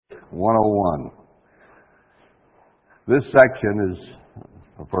101. This section is,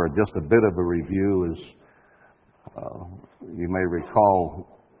 for just a bit of a review, is, you may recall,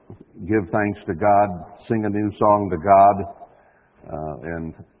 give thanks to God, sing a new song to God,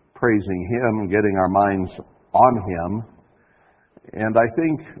 and praising Him, getting our minds on Him. And I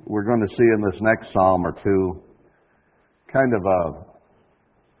think we're going to see in this next psalm or two kind of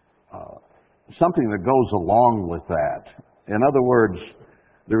something that goes along with that. In other words,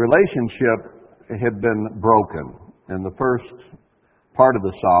 the relationship had been broken. And the first part of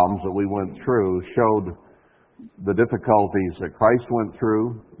the Psalms that we went through showed the difficulties that Christ went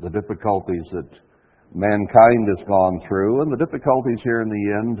through, the difficulties that mankind has gone through, and the difficulties here in the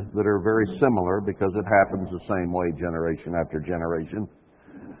end that are very similar because it happens the same way generation after generation.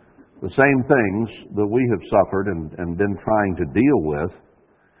 The same things that we have suffered and been trying to deal with.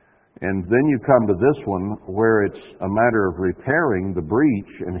 And then you come to this one where it's a matter of repairing the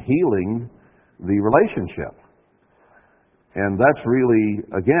breach and healing the relationship. And that's really,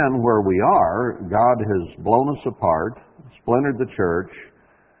 again, where we are. God has blown us apart, splintered the church,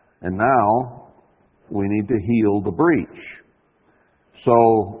 and now we need to heal the breach.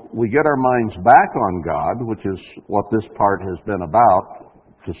 So we get our minds back on God, which is what this part has been about,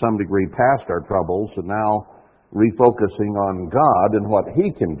 to some degree past our troubles, and now refocusing on God and what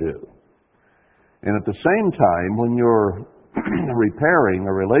He can do. And at the same time, when you're repairing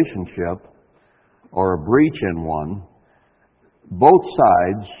a relationship or a breach in one, both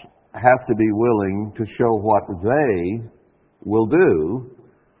sides have to be willing to show what they will do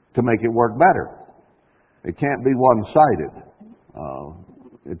to make it work better. It can't be one-sided.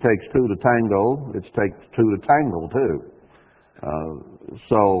 It takes two to tango. It takes two to tangle, too.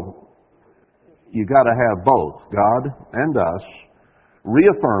 So you got to have both, God and us,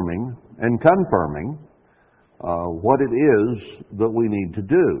 reaffirming and confirming what it is that we need to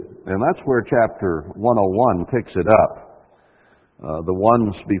do. And that's where chapter 101 picks it up. The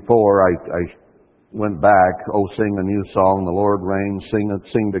ones before, I went back, oh, sing a new song, the Lord reigns,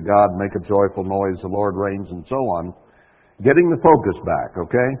 sing to God, make a joyful noise, the Lord reigns, and so on. Getting the focus back,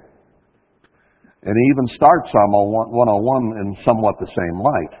 okay? And he even starts Psalm 101 in somewhat the same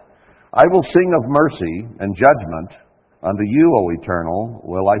light. I will sing of mercy and judgment, unto you, O Eternal,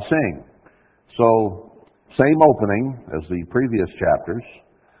 will I sing. So, same opening as the previous chapters.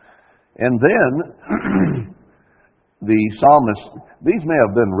 And then, the psalmist, these may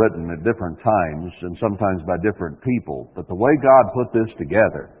have been written at different times and sometimes by different people, but the way God put this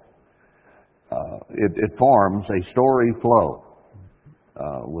together, it forms a story flow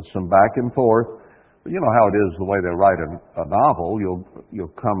with some back and forth. But you know how it is the way they write a novel.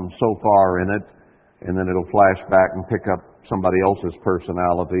 You'll come so far in it, and then it'll flash back and pick up somebody else's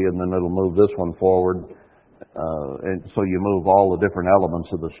personality, and then it'll move this one forward. And so you move all the different elements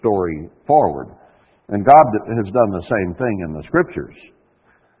of the story forward. And God has done the same thing in the Scriptures.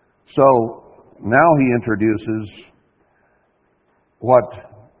 So now He introduces what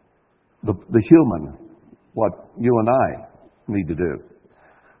the human, what you and I need to do.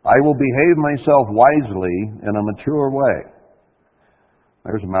 I will behave myself wisely in a mature way.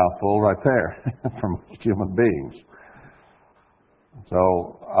 There's a mouthful right there from human beings.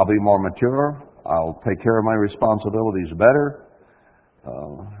 So I'll be more mature. I'll take care of my responsibilities better.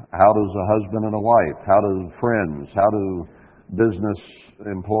 How does a husband and a wife, how do friends, how do business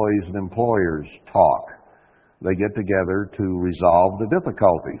employees and employers talk? They get together to resolve the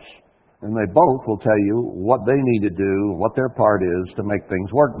difficulties. And they both will tell you what they need to do, what their part is to make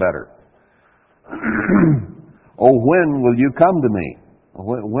things work better. Oh, when will you come to me?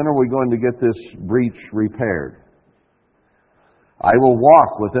 When are we going to get this breach repaired? I will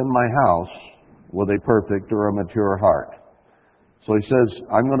walk within my house with a perfect or a mature heart. So he says,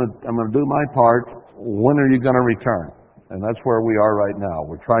 I'm going to do my part. When are you going to return? And that's where we are right now.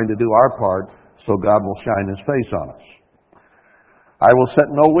 We're trying to do our part so God will shine His face on us. I will set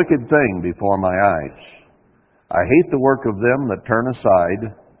no wicked thing before my eyes. I hate the work of them that turn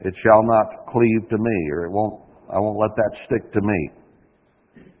aside. It shall not cleave to me, or I won't let that stick to me.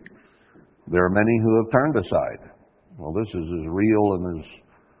 There are many who have turned aside. Well, this is as real and as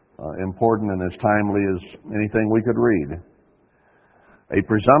important and as timely as anything we could read. A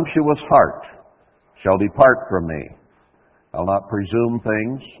presumptuous heart shall depart from me. I'll not presume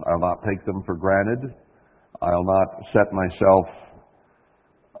things. I'll not take them for granted. I'll not set myself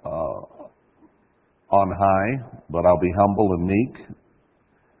on high, but I'll be humble and meek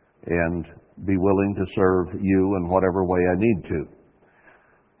and be willing to serve you in whatever way I need to.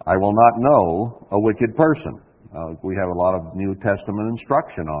 I will not know a wicked person. We have a lot of New Testament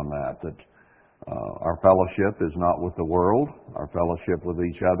instruction on that Our fellowship is not with the world. Our fellowship with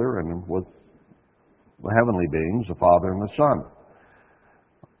each other and with the heavenly beings, the Father and the Son.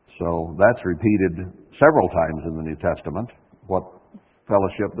 So that's repeated several times in the New Testament. What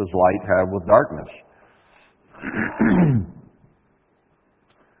fellowship does light have with darkness?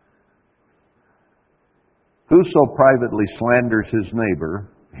 Whoso privately slanders his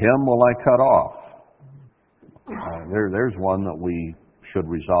neighbor, him will I cut off. There's one that we should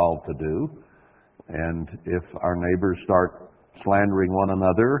resolve to do. And if our neighbors start slandering one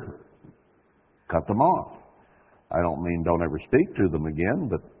another, cut them off. I don't mean don't ever speak to them again,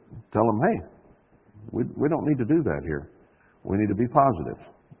 but tell them, hey, we don't need to do that here. We need to be positive.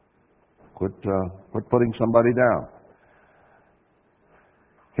 Quit putting somebody down.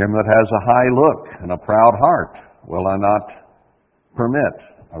 Him that has a high look and a proud heart will I not permit.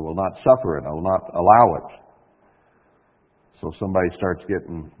 I will not suffer it. I will not allow it. So somebody starts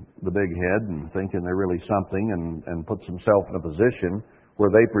getting the big head and thinking they're really something and puts himself in a position where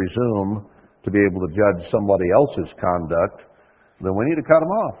they presume to be able to judge somebody else's conduct, then we need to cut them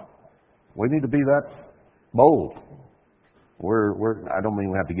off. We need to be that bold. I don't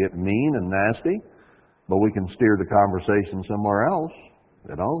mean we have to get mean and nasty, but we can steer the conversation somewhere else.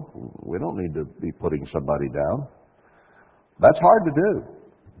 You know, we don't need to be putting somebody down. That's hard to do.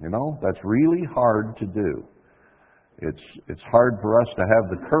 You know, that's really hard to do. It's hard for us to have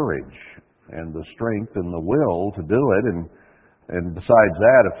the courage and the strength and the will to do it. And besides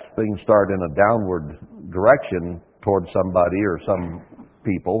that, if things start in a downward direction towards somebody or some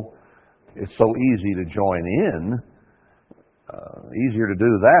people, it's so easy to join in. Easier to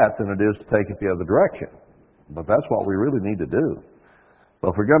do that than it is to take it the other direction. But that's what we really need to do. So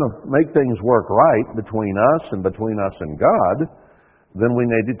if we're going to make things work right between us and God, then we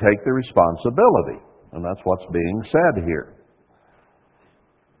need to take the responsibility. And that's what's being said here.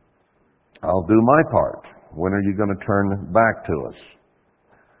 I'll do my part. When are you going to turn back to us?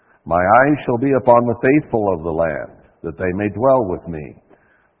 My eyes shall be upon the faithful of the land, that they may dwell with me.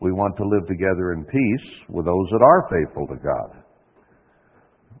 We want to live together in peace with those that are faithful to God.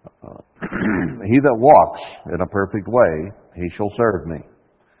 He that walks in a perfect way, he shall serve me.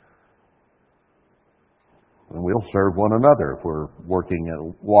 And we'll serve one another if we're walking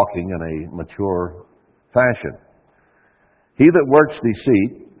in a mature fashion. He that works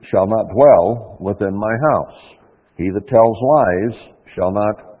deceit shall not dwell within my house. He that tells lies shall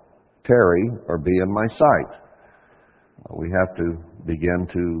not tarry or be in my sight. We have to begin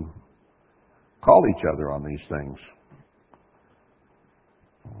to call each other on these things.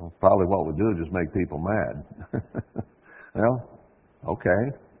 Well, probably what we do is just make people mad. Well,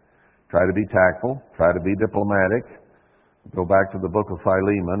 okay. Try to be tactful. Try to be diplomatic. Go back to the book of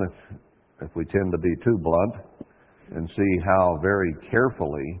Philemon if we tend to be too blunt, and see how very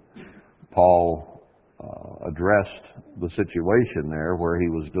carefully Paul addressed the situation there where he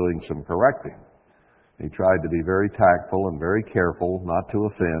was doing some correcting. He tried to be very tactful and very careful not to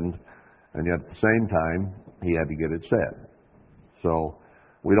offend, and yet at the same time, he had to get it said. So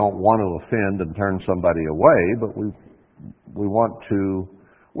we don't want to offend and turn somebody away, but we want to,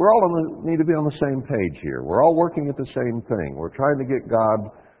 need to be on the same page here. We're all working at the same thing. We're trying to get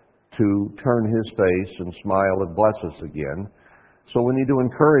God to turn His face and smile and bless us again. So we need to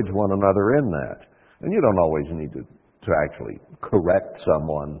encourage one another in that. And you don't always need to actually correct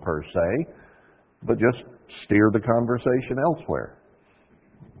someone per se, but just steer the conversation elsewhere.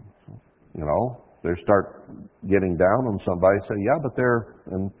 You know, they start getting down on somebody, say, yeah, but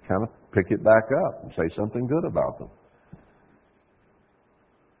and kind of pick it back up and say something good about them.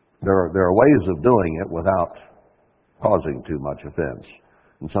 There are ways of doing it without causing too much offense.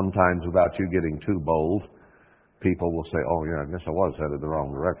 And sometimes without you getting too bold, people will say, oh yeah, I guess I was headed the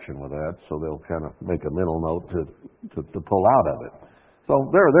wrong direction with that. So they'll kind of make a mental note to pull out of it. So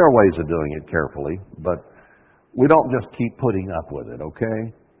there are ways of doing it carefully, but we don't just keep putting up with it,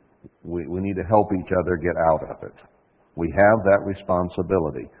 okay? We need to help each other get out of it. We have that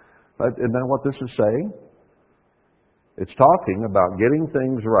responsibility. But isn't that what this is saying? It's talking about getting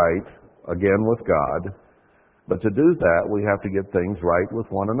things right, again, with God. But to do that, we have to get things right with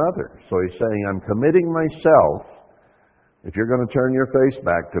one another. So he's saying, I'm committing myself. If you're going to turn your face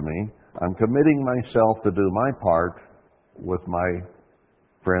back to me, I'm committing myself to do my part with my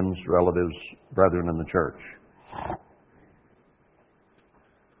friends, relatives, brethren in the church.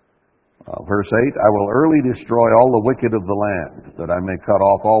 Verse 8, I will early destroy all the wicked of the land, that I may cut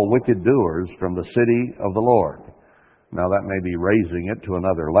off all wicked doers from the city of the Lord. Now that may be raising it to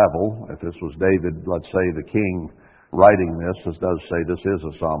another level. If this was David, let's say the king writing this does say this is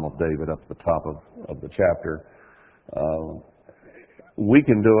a Psalm of David up at the top of the chapter. We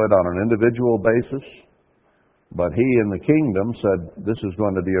can do it on an individual basis, but he in the kingdom said, this is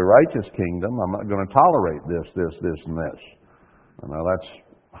going to be a righteous kingdom. I'm not going to tolerate this, and this. Now that's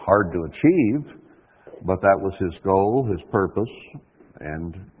hard to achieve, but that was his goal, his purpose,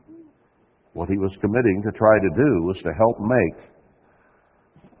 and what he was committing to try to do was to help make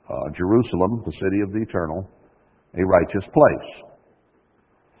Jerusalem, the city of the eternal, a righteous place.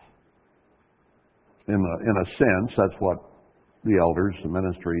 In a sense, that's what the elders, the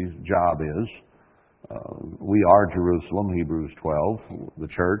ministry's job is. We are Jerusalem, Hebrews 12, the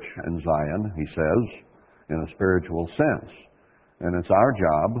church and Zion, he says, in a spiritual sense. And it's our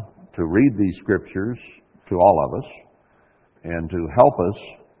job to read these scriptures to all of us and to help us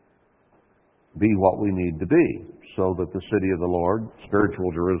be what we need to be, so that the city of the Lord,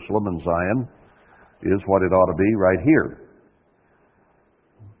 spiritual Jerusalem and Zion, is what it ought to be right here.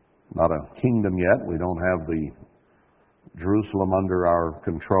 Not a kingdom yet. We don't have the Jerusalem under our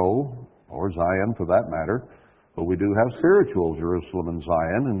control, or Zion for that matter, but we do have spiritual Jerusalem and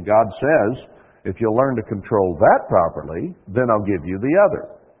Zion, and God says, if you'll learn to control that properly, then I'll give you the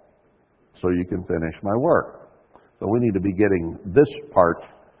other, so you can finish my work. So we need to be getting this part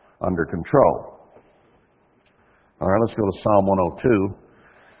under control. All right, let's go to Psalm 102.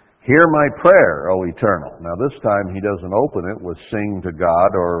 Hear my prayer, O Eternal. Now this time he doesn't open it with sing to God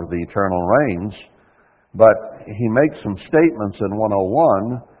or the eternal reigns, but he makes some statements in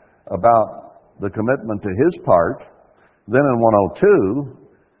 101 about the commitment to his part. Then in 102,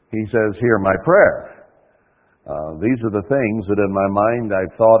 he says, hear my prayer. These are the things that in my mind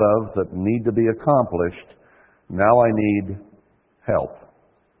I've thought of that need to be accomplished. Now I need help.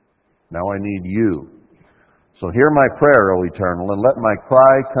 Now I need you. So hear my prayer, O Eternal, and let my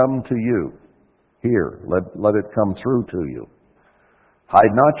cry come to you. Hear, let it come through to you.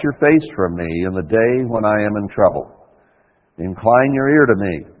 Hide not your face from me in the day when I am in trouble. Incline your ear to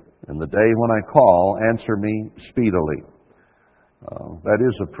me. In the day when I call, answer me speedily. That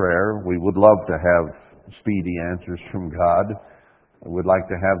is a prayer. We would love to have speedy answers from God. We'd like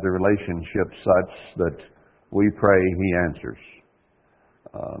to have the relationship such that we pray, he answers.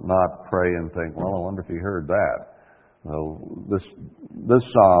 Not pray and think, well, I wonder if he heard that. This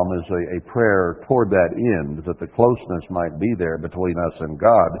psalm is a prayer toward that end, that the closeness might be there between us and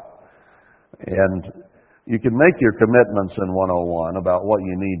God. And you can make your commitments in 101 about what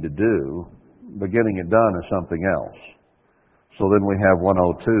you need to do, but getting it done is something else. So then we have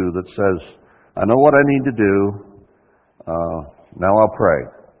 102 that says, I know what I need to do, now I'll pray.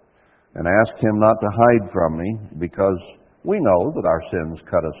 And ask him not to hide from me, because we know that our sins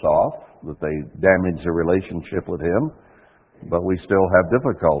cut us off, that they damage the relationship with him, but we still have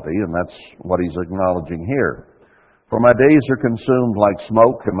difficulty, and that's what he's acknowledging here. For my days are consumed like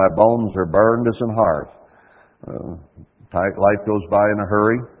smoke, and my bones are burned as an hearth. Life goes by in a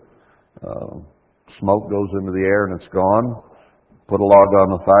hurry. Smoke goes into the air and it's gone. Put a log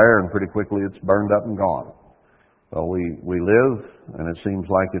on the fire and pretty quickly it's burned up and gone. Well, we live, and it seems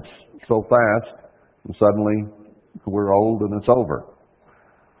like it's so fast, and suddenly we're old and it's over.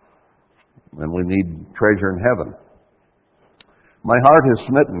 And we need treasure in heaven. My heart is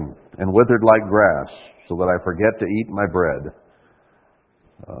smitten and withered like grass, so that I forget to eat my bread.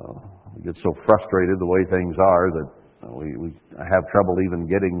 We get so frustrated the way things are that we have trouble even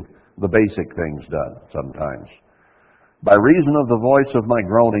getting the basic things done sometimes. By reason of the voice of my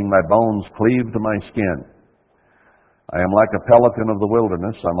groaning, my bones cleave to my skin. I am like a pelican of the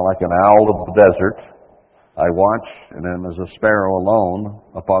wilderness. I'm like an owl of the desert. I watch and am as a sparrow alone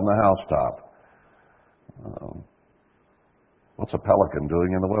upon the housetop. What's a pelican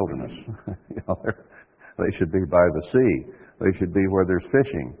doing in the wilderness? They should be by the sea. They should be where there's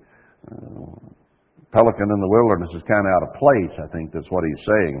fishing. Pelican in the wilderness is kind of out of place, I think that's what he's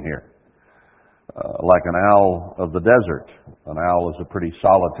saying here. Like an owl of the desert. An owl is a pretty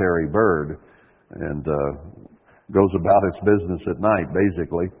solitary bird and goes about its business at night,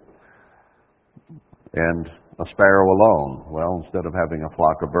 basically. And a sparrow alone. Well, instead of having a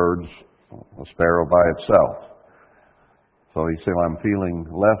flock of birds, a sparrow by itself. So he said, I'm feeling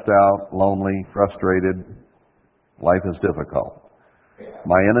left out, lonely, frustrated. Life is difficult.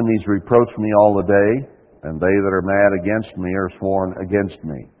 My enemies reproach me all the day, and they that are mad against me are sworn against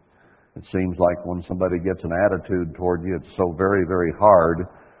me. It seems like when somebody gets an attitude toward you, it's so very, very hard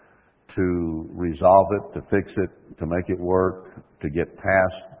to resolve it, to fix it, to make it work, to get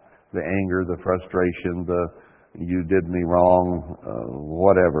past the anger, the frustration, the you did me wrong,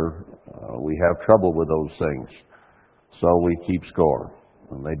 whatever. We have trouble with those things. So we keep score.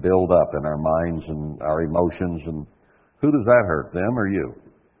 And they build up in our minds and our emotions. And who does that hurt, them or you?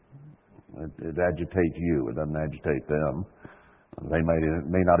 It agitates you. It doesn't agitate them. They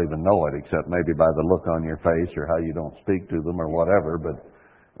may not even know it, except maybe by the look on your face or how you don't speak to them or whatever, but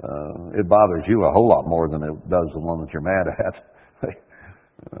it bothers you a whole lot more than it does the one that you're mad at.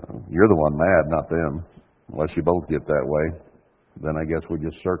 You're the one mad, not them, unless you both get that way. Then I guess we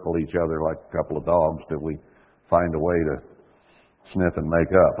just circle each other like a couple of dogs till we find a way to sniff and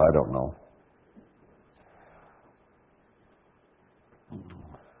make up. I don't know.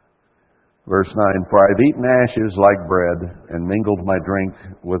 Verse 9, for I've eaten ashes like bread and mingled my drink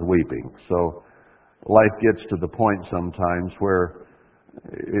with weeping. So life gets to the point sometimes where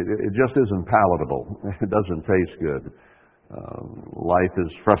it just isn't palatable. It doesn't taste good. Life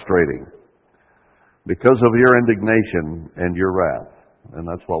is frustrating because of your indignation and your wrath. And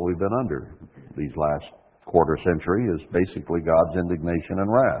that's what we've been under these last quarter century, is basically God's indignation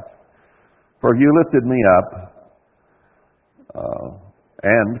and wrath. For you lifted me up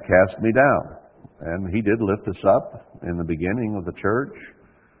and cast me down. And He did lift us up in the beginning of the church,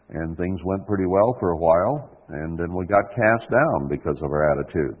 and things went pretty well for a while, and then we got cast down because of our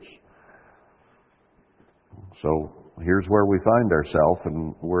attitudes. So here's where we find ourselves,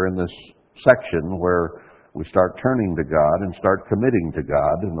 and we're in this section where we start turning to God and start committing to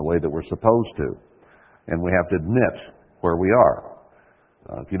God in the way that we're supposed to. And we have to admit where we are.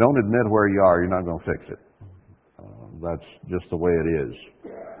 If you don't admit where you are, you're not going to fix it. That's just the way it is.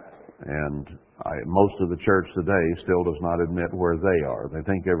 And most of the church today still does not admit where they are. They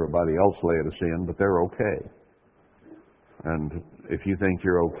think everybody else laid a sin, but they're okay. And if you think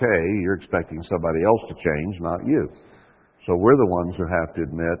you're okay, you're expecting somebody else to change, not you. So we're the ones who have to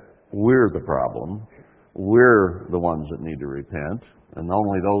admit we're the problem. We're the ones that need to repent. And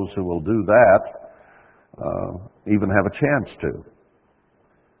only those who will do that even have a chance to.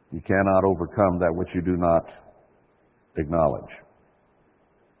 You cannot overcome that which you do not acknowledge.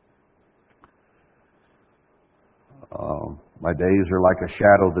 My days are like a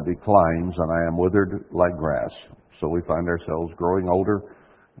shadow that declines, and I am withered like grass. So we find ourselves growing older,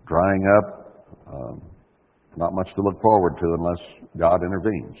 drying up, not much to look forward to unless God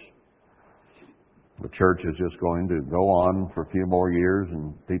intervenes. The church is just going to go on for a few more years,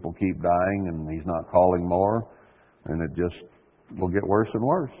 and people keep dying, and He's not calling more, and it just will get worse and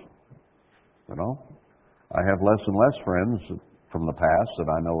worse. You know? I have less and less friends from the past that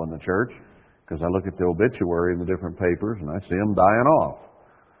I know in the church, because I look at the obituary in the different papers and I see them dying off.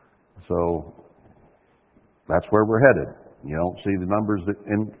 So that's where we're headed. You don't see the numbers,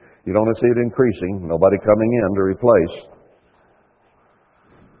 you don't see it increasing, nobody coming in to replace.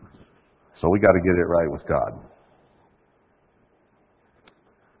 So we got to get it right with God.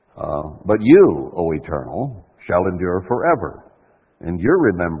 But you, O Eternal, shall endure forever, and your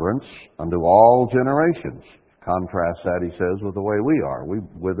remembrance unto all generations. Contrast that, he says, with the way we are. We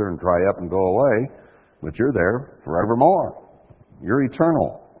wither and dry up and go away, but you're there forevermore. You're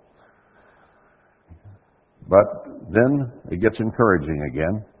eternal. But then it gets encouraging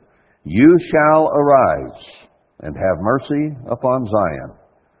again. You shall arise and have mercy upon Zion,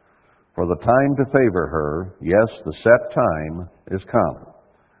 for the time to favor her, yes, the set time is come.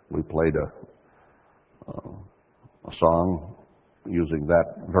 We played a song using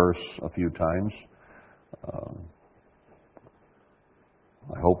that verse a few times.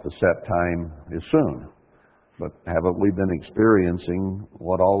 I hope the set time is soon. But haven't we been experiencing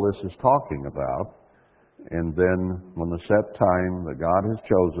what all this is talking about? And then when the set time that God has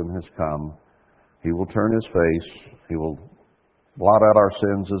chosen has come, He will turn His face, He will blot out our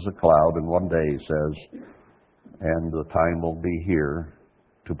sins as a cloud, and one day, He says, and the time will be here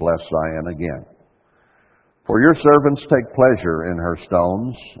to bless Zion again. For your servants take pleasure in her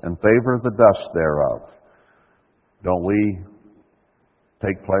stones, and favor the dust thereof. Don't we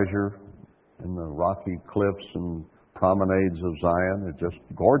take pleasure in the rocky cliffs and promenades of Zion? It's just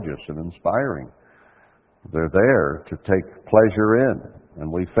gorgeous and inspiring. They're there to take pleasure in,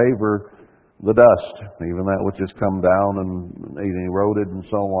 and we favor the dust, even that which has come down and eroded and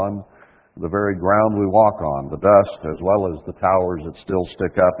so on. The very ground we walk on, the dust, as well as the towers that still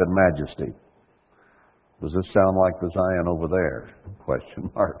stick up in majesty. Does this sound like the Zion over there? Question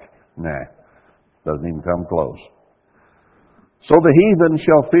mark. Nah, doesn't even come close. So the heathen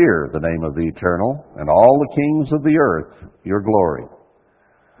shall fear the name of the Eternal, and all the kings of the earth your glory.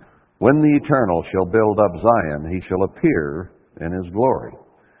 When the Eternal shall build up Zion, He shall appear in His glory.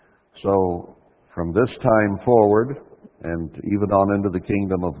 So from this time forward, and even on into the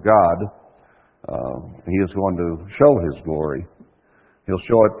kingdom of God, He is going to show His glory. He'll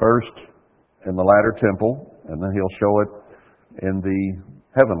show it first in the latter temple, and then He'll show it in the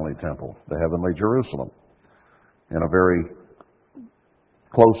heavenly temple, the heavenly Jerusalem, in a very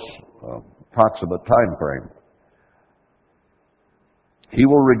close, proximate time frame. He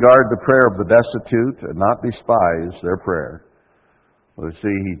will regard the prayer of the destitute and not despise their prayer. We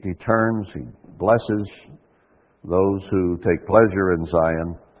see he turns, he blesses those who take pleasure in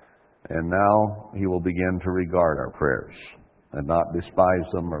Zion, and now he will begin to regard our prayers and not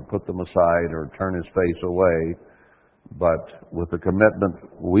despise them or put them aside or turn his face away, but with the commitment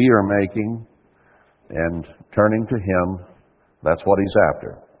we are making and turning to him, that's what he's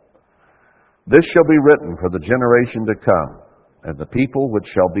after. This shall be written for the generation to come, and the people which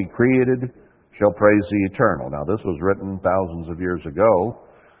shall be created shall praise the Eternal. Now, this was written thousands of years ago,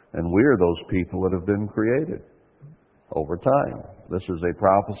 and we're those people that have been created over time. This is a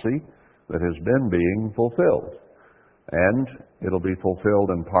prophecy that has been being fulfilled. And it'll be fulfilled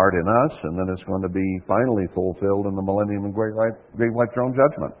in part in us, and then it's going to be finally fulfilled in the millennium and great white throne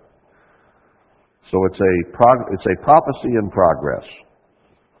judgment. So it's a prophecy in progress.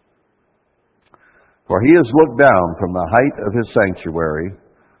 For he has looked down from the height of his sanctuary.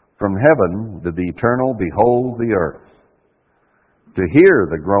 From heaven did the Eternal behold the earth, to hear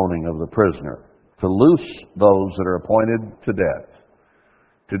the groaning of the prisoner, to loose those that are appointed to death,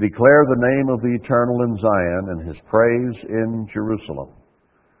 to declare the name of the Eternal in Zion and his praise in Jerusalem.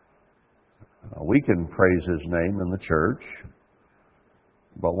 We can praise his name in the church,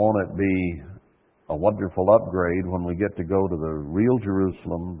 but won't it be a wonderful upgrade when we get to go to the real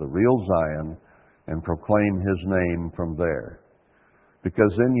Jerusalem, the real Zion, and proclaim his name from there?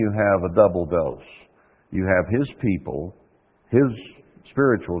 Because then you have a double dose. You have his people, his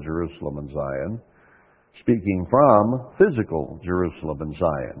spiritual Jerusalem and Zion, speaking from physical Jerusalem and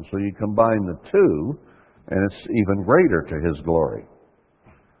Zion. So you combine the two, and it's even greater to his glory.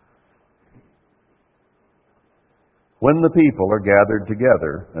 When the people are gathered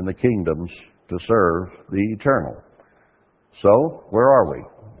together in the kingdoms to serve the Eternal. So, where are we?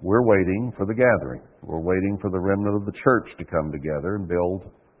 We're waiting for the gathering. We're waiting for the remnant of the church to come together and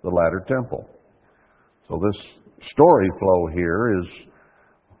build the latter temple. So this story flow here is,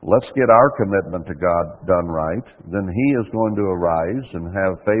 let's get our commitment to God done right. Then he is going to arise and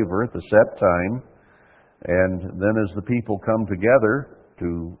have favor at the set time. And then as the people come together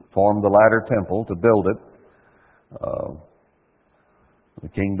to form the latter temple, to build it, the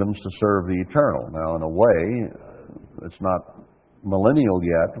kingdoms to serve the Eternal. Now, in a way, it's not millennial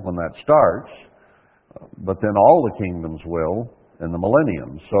yet when that starts, but then all the kingdoms will in the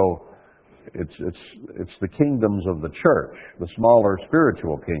millennium. So it's the kingdoms of the church, the smaller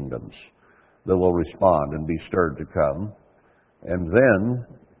spiritual kingdoms, that will respond and be stirred to come. And then,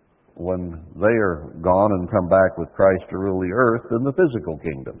 when they are gone and come back with Christ to rule the earth, then the physical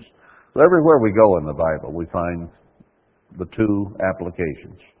kingdoms. So everywhere we go in the Bible, we find the two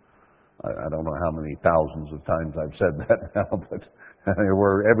applications. I don't know how many thousands of times I've said that now, but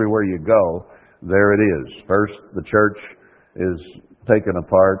everywhere you go, there it is. First, the church is taken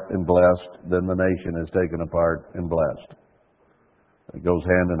apart and blessed, then the nation is taken apart and blessed. It goes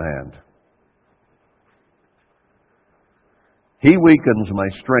hand in hand. He weakens my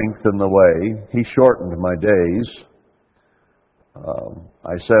strength in the way. He shortened my days.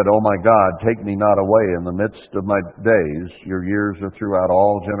 I said, "Oh my God, take me not away in the midst of my days. Your years are throughout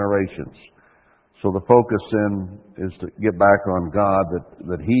all generations." So the focus then is to get back on God,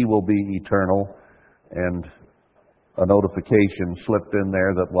 that he will be eternal, and a notification slipped in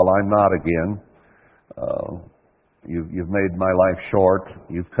there that, well, I'm not again. You've made my life short.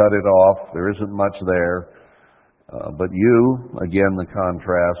 You've cut it off. There isn't much there. But you, again the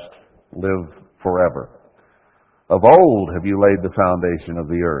contrast, live forever. Of old have you laid the foundation of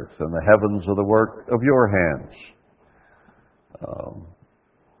the earth, and the heavens are the work of your hands.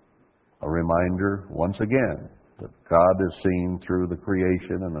 A reminder, once again, that God is seen through the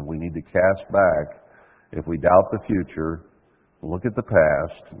creation, and that we need to cast back. If we doubt the future, look at the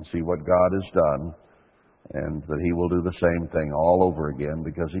past and see what God has done, and that he will do the same thing all over again,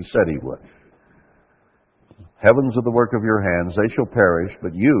 because he said he would. Heavens are the work of your hands. They shall perish,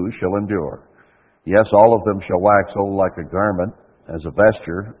 but you shall endure. Yes, all of them shall wax old like a garment. As a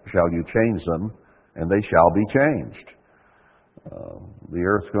vesture shall you change them, and they shall be changed. The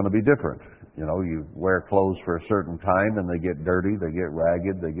earth's going to be different. You know, you wear clothes for a certain time, and they get dirty, they get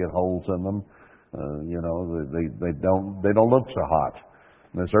ragged, they get holes in them. They don't look so hot.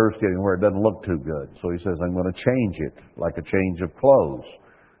 And this earth's getting where it doesn't look too good. So he says, I'm going to change it like a change of clothes.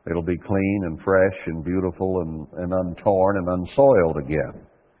 It'll be clean and fresh and beautiful and untorn and unsoiled again.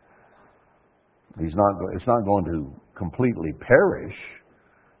 It's not going to completely perish.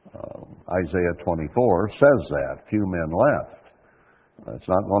 Isaiah 24 says that. Few men left. It's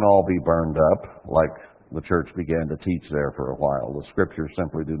not going to all be burned up like the church began to teach there for a while. The scriptures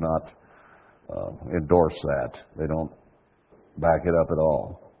simply do not endorse that. They don't back it up at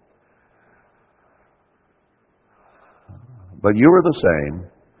all. But you are the same,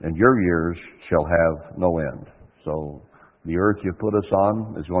 and your years shall have no end. So the earth you put us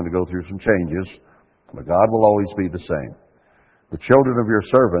on is going to go through some changes, but God will always be the same. The children of your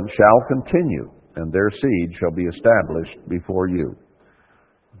servants shall continue, and their seed shall be established before you.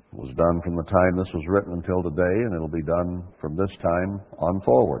 It was done from the time this was written until today, and it'll be done from this time on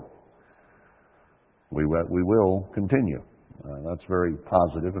forward. We will continue. That's very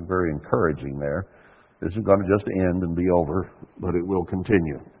positive and very encouraging there. This is going to just end and be over, but it will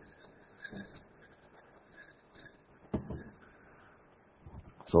continue.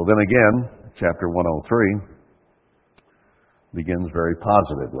 So then again, chapter 103 begins very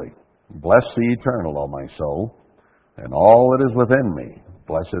positively. Bless the Eternal, O my soul, and all that is within me.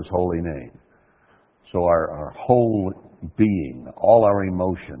 Bless His holy name. So our whole being, all our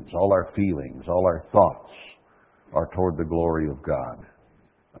emotions, all our feelings, all our thoughts are toward the glory of God.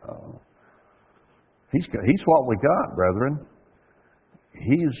 He's what we got, brethren.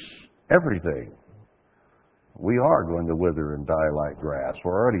 He's everything. We are going to wither and die like grass.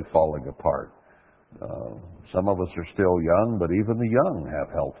 We're already falling apart. Some of us are still young, but even the young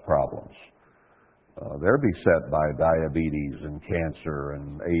have health problems. They're beset by diabetes and cancer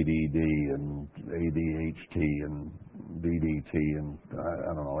and ADD and ADHD and DDT and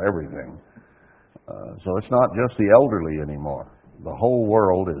I don't know, everything. So it's not just the elderly anymore. The whole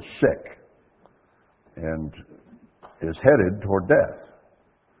world is sick and is headed toward death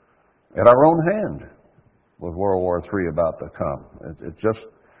at our own hand with World War III about to come. It just,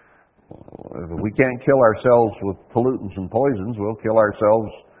 if we can't kill ourselves with pollutants and poisons, we'll kill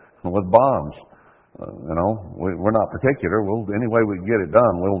ourselves with bombs. We're not particular. Any way we can get it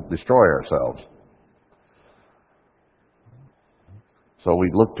done, we'll destroy ourselves. So we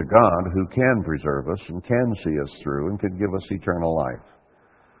look to God who can preserve us and can see us through and can give us eternal life.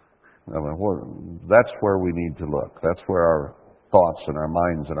 That's where we need to look. That's where our thoughts and our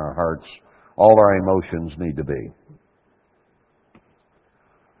minds and our hearts, all our emotions need to be.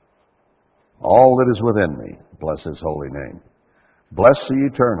 All that is within me, bless His holy name. Bless the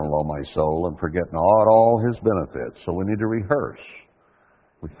Eternal, O my soul, and forget not all His benefits. So we need to rehearse.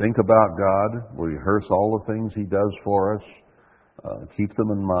 We think about God. We rehearse all the things He does for us. Keep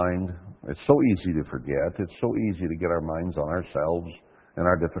them in mind. It's so easy to forget. It's so easy to get our minds on ourselves and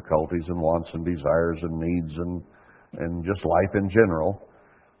our difficulties and wants and desires and needs and just life in general.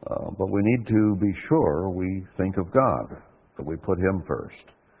 But we need to be sure we think of God, that we put Him first.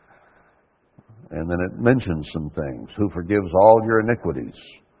 And then it mentions some things. Who forgives all your iniquities,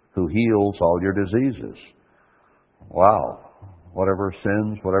 who heals all your diseases. Wow. Whatever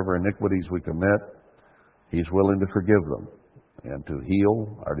sins, whatever iniquities we commit, He's willing to forgive them and to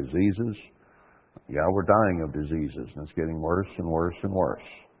heal our diseases. Yeah, we're dying of diseases, and it's getting worse and worse and worse.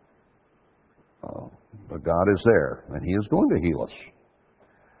 But God is there, and He is going to heal us.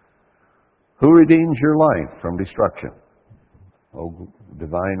 Who redeems your life from destruction? O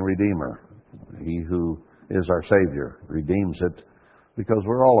divine Redeemer, He who is our Savior redeems it, because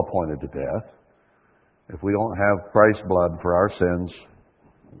we're all appointed to death. If we don't have Christ's blood for our sins,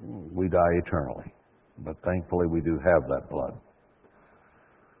 we die eternally. But thankfully we do have that blood.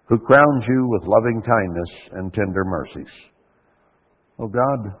 Who crowns you with loving kindness and tender mercies. Well,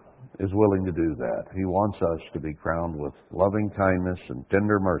 God is willing to do that. He wants us to be crowned with loving kindness and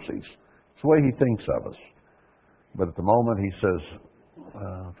tender mercies. It's the way He thinks of us. But at the moment He says,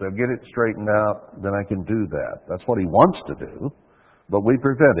 if they'll get it straightened out, then I can do that. That's what He wants to do, but we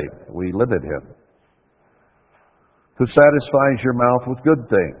prevent Him. We limit Him. Who satisfies your mouth with good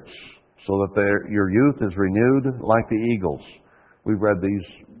things, so that your youth is renewed like the eagles. We've read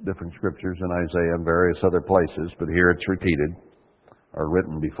these different scriptures in Isaiah and various other places, but here it's repeated, or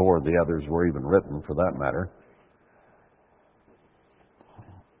written before the others were even written, for that matter.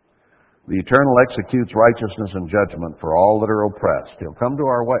 The Eternal executes righteousness and judgment for all that are oppressed. He'll come to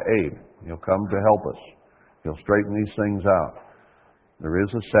our aid. He'll come to help us. He'll straighten these things out. There is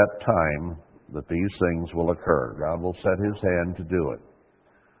a set time that these things will occur. God will set His hand to do it.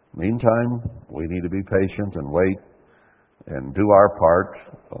 Meantime, we need to be patient and wait and do our part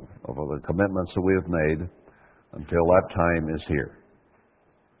of the commitments that we have made until that time is here.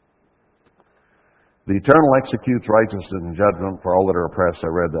 The Eternal executes righteousness and judgment for all that are oppressed. I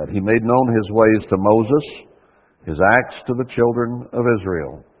read that. He made known His ways to Moses, His acts to the children of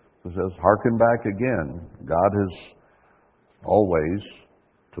Israel. It says, hearken back again. God has always,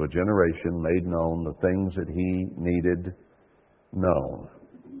 to a generation, made known the things that He needed known.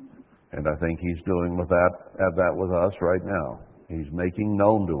 And I think He's doing that with us right now. He's making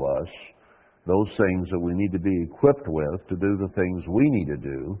known to us those things that we need to be equipped with to do the things we need to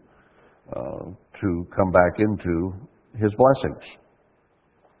do to come back into His blessings.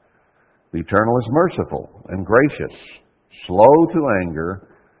 The Eternal is merciful and gracious, slow to anger,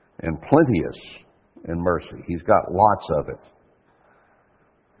 and plenteous in mercy. He's got lots of it.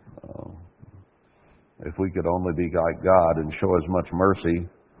 If we could only be like God and show as much mercy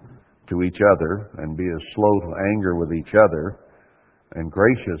to each other and be as slow to anger with each other and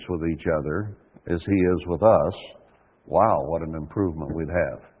gracious with each other as He is with us, wow, what an improvement we'd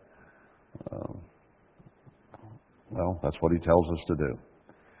have. Well, that's what He tells us to do.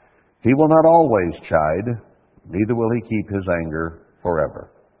 He will not always chide, neither will He keep His anger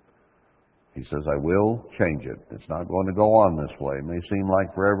forever. He says, I will change it. It's not going to go on this way. It may seem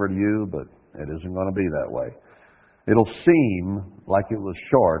like forever to you, but it isn't going to be that way. It'll seem like it was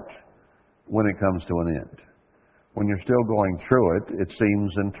short when it comes to an end. When you're still going through it, it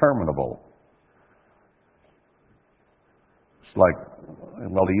seems interminable. It's like,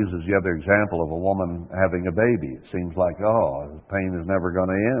 well, he uses the other example of a woman having a baby. It seems like, oh, the pain is never going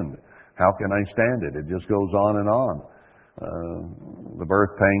to end. How can I stand it? It just goes on and on. The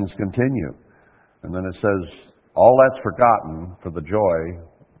birth pains continue. And then it says, all that's forgotten for the joy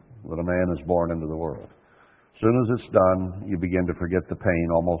that a man is born into the world. As soon as it's done, you begin to forget the pain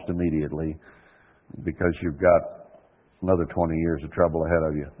almost immediately because you've got another 20 years of trouble ahead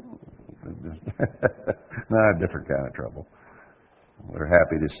of you. A different kind of trouble. We're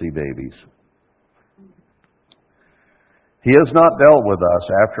happy to see babies. He has not dealt with us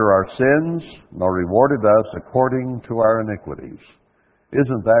after our sins, nor rewarded us according to our iniquities.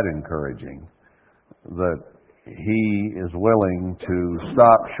 Isn't that encouraging? That He is willing to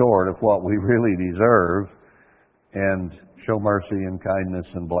stop short of what we really deserve and show mercy and kindness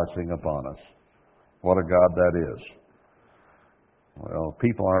and blessing upon us. What a God that is. Well,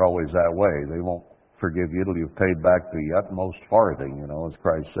 people aren't always that way. They won't forgive you till you've paid back the utmost farthing, as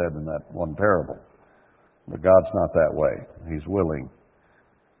Christ said in that one parable. But God's not that way. He's willing.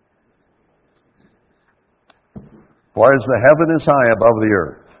 For as the heaven is high above the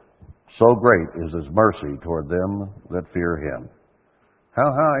earth, so great is His mercy toward them that fear Him. How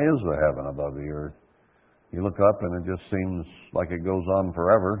high is the heaven above the earth? You look up and it just seems like it goes on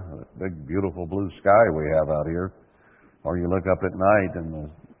forever. That big, beautiful blue sky we have out here. Or you look up at night and the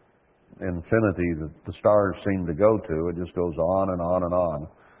infinity that the stars seem to go to, it just goes on and on and on.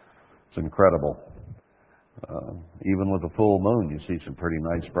 It's incredible. Even with a full moon, you see some pretty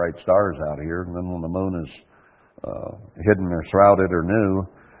nice bright stars out here. And then when the moon is hidden or shrouded or new,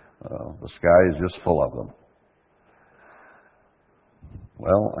 the sky is just full of them.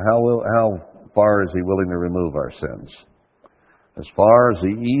 Well, how far is He willing to remove our sins? As far as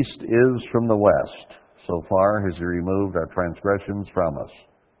the east is from the west, so far has He removed our transgressions from us.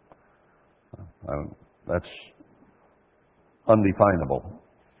 That's undefinable.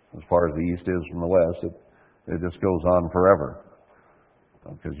 As far as the east is from the west, it just goes on forever.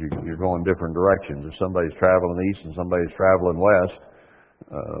 Because you're going different directions. If somebody's traveling east and somebody's traveling west,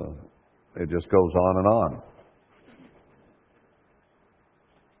 it just goes on and on.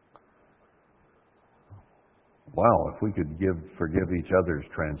 Wow, if we could forgive each other's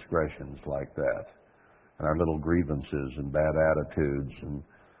transgressions like that, and our little grievances and bad attitudes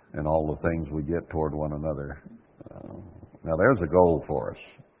and all the things we get toward one another. Now there's a goal for us.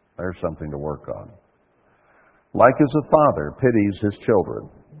 There's something to work on. Like as a father pities his children,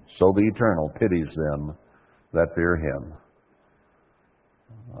 so the Eternal pities them that fear Him.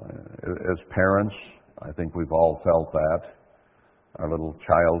 As parents, I think we've all felt that. Our little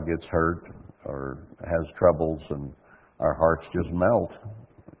child gets hurt or has troubles and our hearts just melt.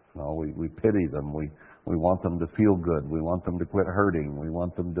 We pity them. We want them to feel good. We want them to quit hurting. We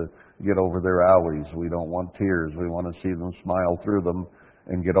want them to get over their owies. We don't want tears. We want to see them smile through them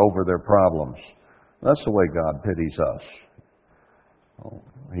and get over their problems. That's the way God pities us.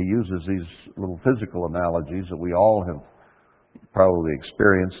 He uses these little physical analogies that we all have probably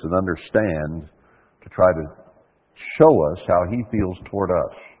experienced and understand to try to show us how He feels toward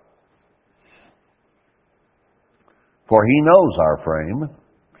us. For He knows our frame.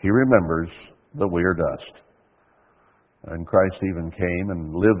 He remembers that we are dust. And Christ even came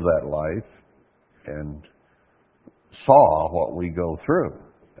and lived that life and saw what we go through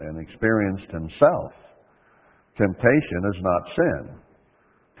and experienced Himself. Temptation is not sin.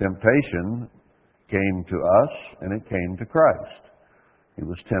 Temptation came to us and it came to Christ. He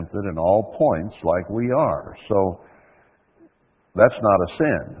was tempted in all points like we are. So that's not a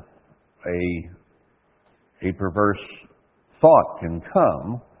sin. A perverse thought can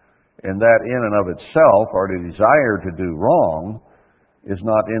come, and that in and of itself, or the desire to do wrong, is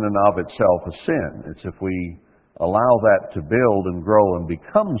not in and of itself a sin. It's if we allow that to build and grow and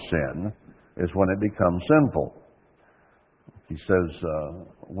become sin, is when it becomes sinful. He says,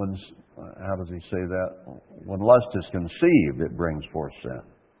 how does he say that? When lust is conceived, it brings forth sin.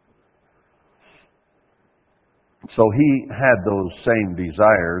 So he had those same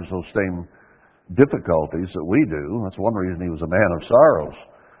desires, those same difficulties that we do. That's one reason he was a man of sorrows.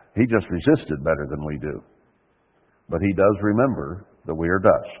 He just resisted better than we do. But he does remember that we are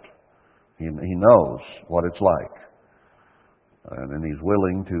dust. He knows what it's like. And he's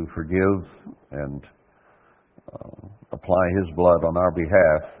willing to forgive and apply his blood on our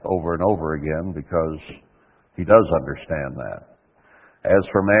behalf over and over again because he does understand that. As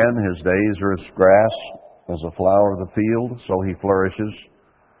for man, his days are as grass, as a flower of the field, so he flourishes.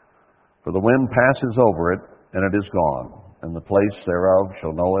 For the wind passes over it, and it is gone, and the place thereof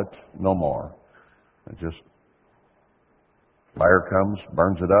shall know it no more. It just, fire comes,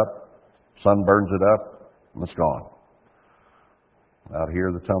 burns it up, sun burns it up, and it's gone. Out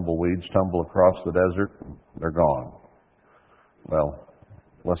here, the tumbleweeds tumble across the desert, they're gone. Well,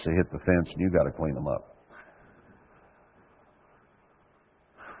 unless they hit the fence, and you've got to clean them up.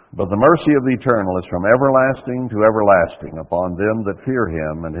 But the mercy of the Eternal is from everlasting to everlasting upon them that fear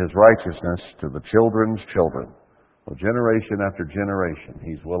him, and his righteousness to the children's children. So generation after generation,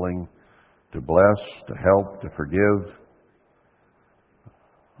 he's willing to bless, to help, to forgive,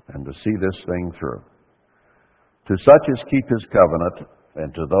 and to see this thing through. To such as keep his covenant,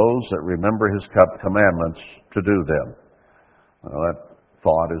 and to those that remember his commandments, to do them. That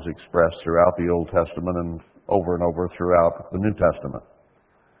thought is expressed throughout the Old Testament and over throughout the New Testament.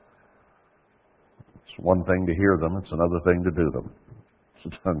 It's one thing to hear them, it's another thing to do them.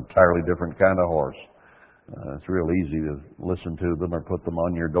 It's an entirely different kind of horse. It's real easy to listen to them or put them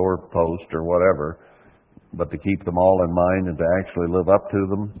on your doorpost or whatever, but to keep them all in mind and to actually live up to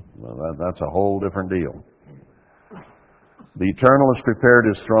them, well, that's a whole different deal. The Eternal has prepared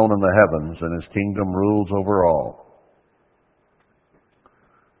his throne in the heavens, and his kingdom rules over all.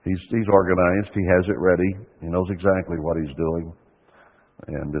 He's organized, he has it ready, he knows exactly what he's doing.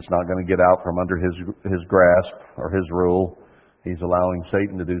 And it's not going to get out from under his grasp or his rule. He's allowing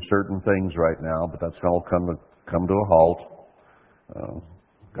Satan to do certain things right now, but that's all come to a halt.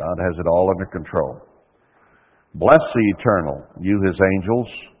 God has it all under control. Bless the Eternal, you his angels,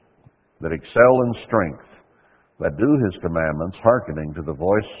 that excel in strength, that do his commandments, hearkening to the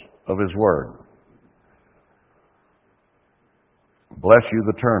voice of his word. Bless you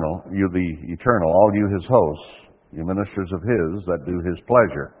the Eternal, all you his hosts, you ministers of his that do his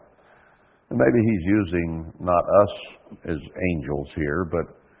pleasure. And maybe he's using not us as angels here, but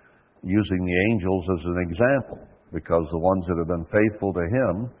using the angels as an example, because the ones that have been faithful to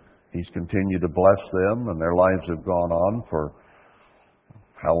him, he's continued to bless them, and their lives have gone on for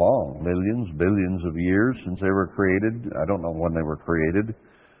how long? Millions, billions of years since they were created. I don't know when they were created.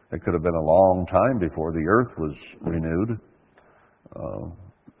 It could have been a long time before the earth was renewed.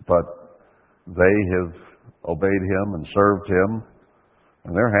 But they have obeyed him and served him,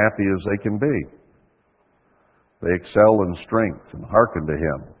 and they're happy as they can be. They excel in strength and hearken to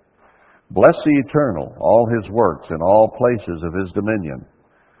him. Bless the Eternal, all his works in all places of his dominion.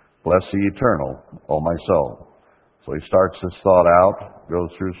 Bless the Eternal, O my soul. So he starts this thought out, goes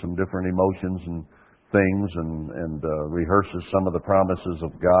through some different emotions and things, and rehearses some of the promises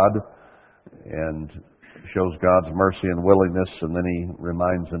of God, and shows God's mercy and willingness, and then he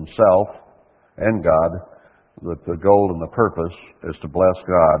reminds himself and God that the goal and the purpose is to bless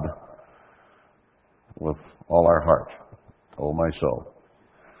God with all our heart, O my soul.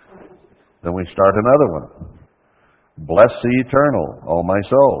 Then we start another one. Bless the Eternal, O my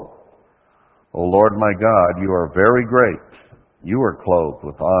soul. O Lord my God, you are very great. You are clothed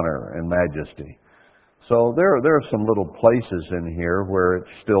with honor and majesty. So there are some little places in here where it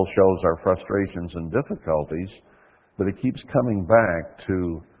still shows our frustrations and difficulties, but it keeps coming back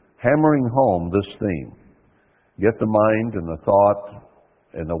to hammering home this theme. Get the mind and the thought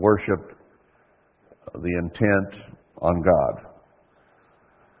and the worship, the intent on God.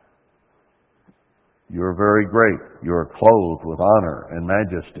 You are very great. You are clothed with honor and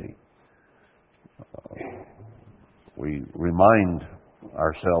majesty. We remind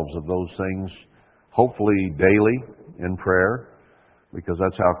ourselves of those things, hopefully daily in prayer, because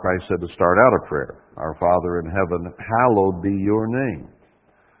that's how Christ said to start out a prayer. Our Father in heaven, hallowed be your name.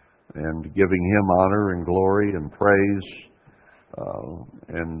 And giving him honor and glory and praise,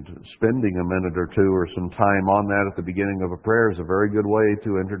 and spending a minute or two or some time on that at the beginning of a prayer is a very good way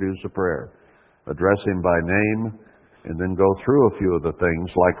to introduce a prayer. Address him by name, and then go through a few of the things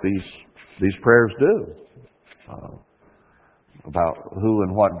like these prayers do. about who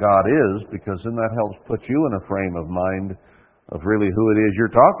and what God is, because then that helps put you in a frame of mind of really who it is you're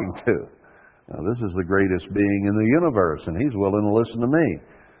talking to. Now, this is the greatest being in the universe, and He's willing to listen to me,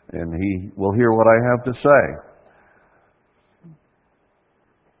 and He will hear what I have to say.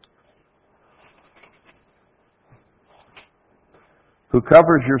 Who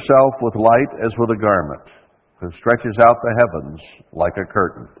covers yourself with light as with a garment, who stretches out the heavens like a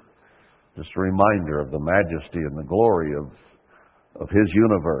curtain. Just a reminder of the majesty and the glory of His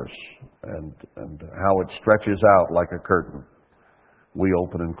universe and how it stretches out like a curtain. We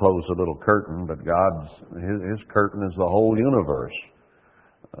open and close a little curtain, but His curtain is the whole universe.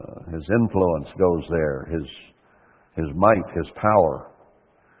 His influence goes there, His might, His power.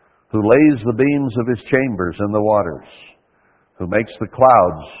 Who lays the beams of His chambers in the waters, who makes the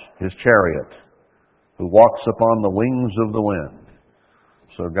clouds His chariot, who walks upon the wings of the wind.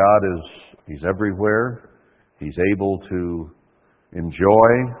 So God He's everywhere. He's able to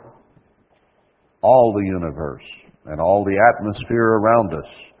enjoy all the universe and all the atmosphere around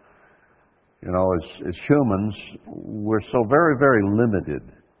us. You know, as humans, we're so very, very limited.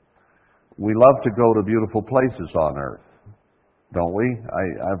 We love to go to beautiful places on earth, don't we?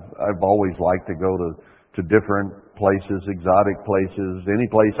 I've always liked to go to different places, exotic places, any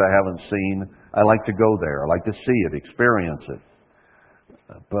place I haven't seen. I like to go there. I like to see it, experience it.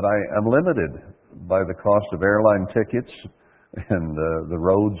 But I'm limited by the cost of airline tickets and the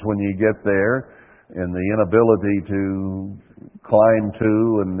roads when you get there, and the inability to climb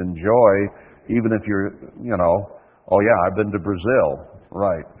to and enjoy, even if you're, oh yeah, I've been to Brazil,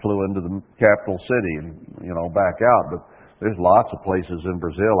 right, flew into the capital city and, back out, but there's lots of places in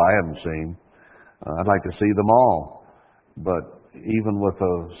Brazil I haven't seen. I'd like to see them all. But even with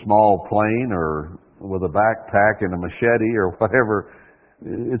a small plane or with a backpack and a machete or whatever,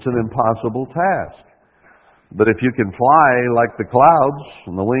 it's an impossible task. But if you can fly like the clouds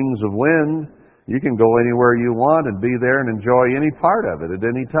and the wings of wind, you can go anywhere you want and be there and enjoy any part of it at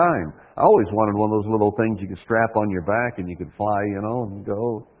any time. I always wanted one of those little things you could strap on your back and you could fly, and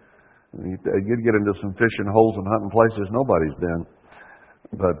go. You'd get into some fishing holes and hunting places nobody's been.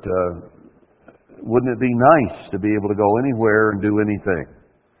 But wouldn't it be nice to be able to go anywhere and do anything?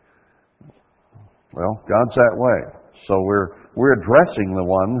 Well, God's that way. So we're addressing the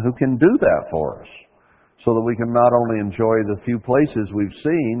one who can do that for us, so that we can not only enjoy the few places we've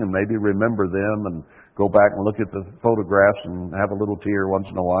seen and maybe remember them and go back and look at the photographs and have a little tear once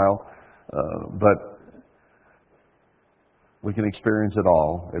in a while, but we can experience it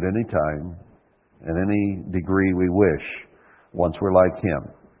all at any time, in any degree we wish, once we're like Him.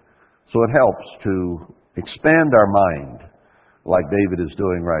 So it helps to expand our mind like David is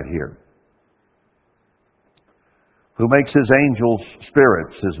doing right here. Who makes His angels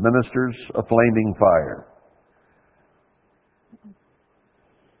spirits, His ministers a flaming fire.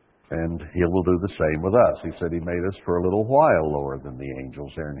 And He will do the same with us. He said He made us for a little while lower than the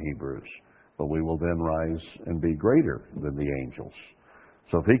angels there in Hebrews. But we will then rise and be greater than the angels.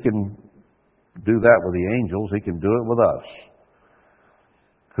 So if He can do that with the angels, He can do it with us.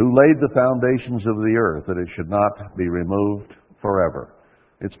 Who laid the foundations of the earth, that it should not be removed forever.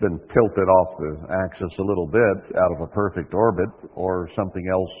 It's been tilted off the axis a little bit out of a perfect orbit, or something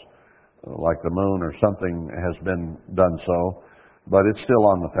else like the moon or something has been done so, but it's still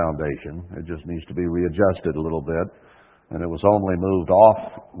on the foundation. It just needs to be readjusted a little bit, and it was only moved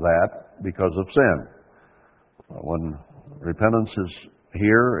off that because of sin. When repentance is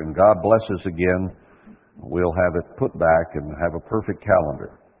here and God blesses again, we'll have it put back and have a perfect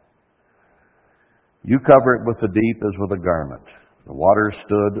calendar. You cover it with the deep as with a garment. The waters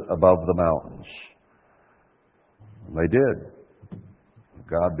stood above the mountains. They did.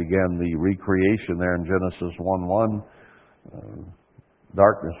 God began the recreation there in Genesis 1:1.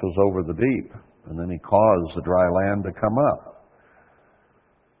 Darkness was over the deep, and then He caused the dry land to come up.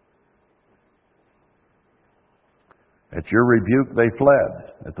 At your rebuke they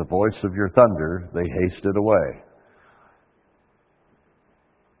fled. At the voice of your thunder they hasted away.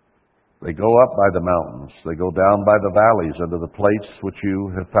 They go up by the mountains. They go down by the valleys into the place which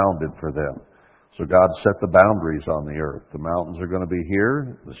you have founded for them. So God set the boundaries on the earth. The mountains are going to be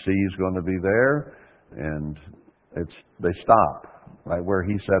here. The sea is going to be there. And they stop right where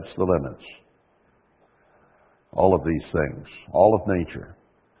He sets the limits. All of these things. All of nature.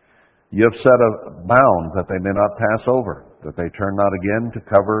 You have set a bound that they may not pass over, that they turn not again to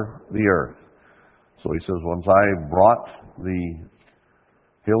cover the earth. So He says, once I brought the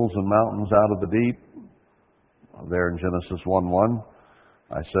hills and mountains out of the deep, there in Genesis 1:1,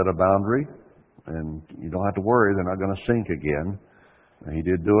 I set a boundary, and you don't have to worry, they're not going to sink again. And He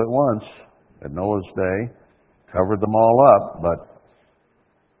did do it once, at Noah's day, covered them all up, but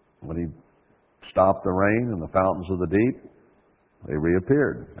when he stopped the rain and the fountains of the deep, they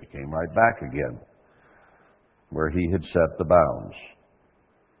reappeared. They came right back again where he had set the bounds.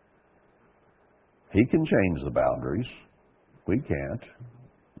 He can change the boundaries. We can't.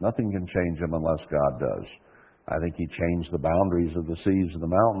 Nothing can change them unless God does. I think he changed the boundaries of the seas and the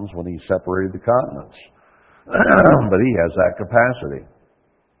mountains when he separated the continents. But he has that capacity.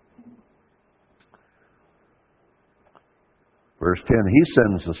 Verse 10, he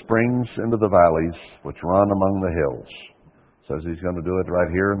sends the springs into the valleys which run among the hills. Says he's going to do it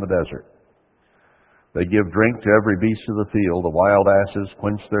right here in the desert. They give drink to every beast of the field. The wild asses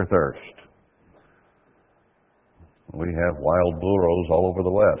quench their thirst. We have wild burros all over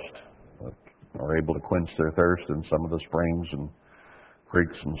the West that are able to quench their thirst in some of the springs and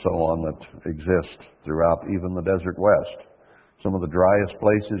creeks and so on that exist throughout even the desert West. Some of the driest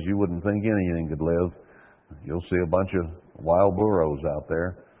places you wouldn't think anything could live. You'll see a bunch of wild burros out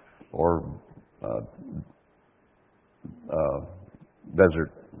there, or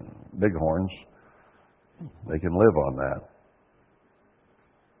desert bighorns. They can live on that.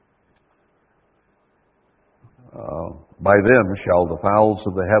 By them shall the fowls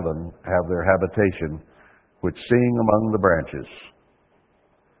of the heaven have their habitation, which sing among the branches.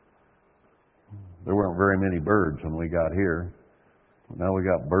 There weren't very many birds when we got here. Now we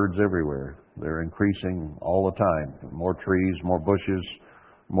got birds everywhere. They're increasing all the time. More trees, more bushes,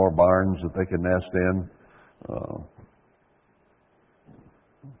 more barns that they can nest in.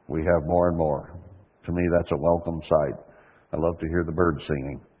 We have more and more. To me, that's a welcome sight. I love to hear the birds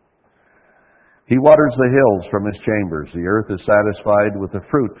singing. He waters the hills from his chambers. The earth is satisfied with the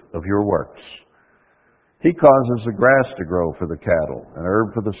fruit of your works. He causes the grass to grow for the cattle, and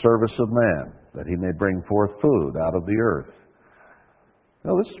herb for the service of man, that he may bring forth food out of the earth.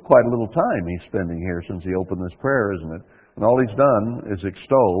 Now, this is quite a little time he's spending here since he opened this prayer, isn't it? And all he's done is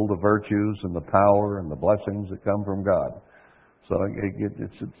extol the virtues and the power and the blessings that come from God. So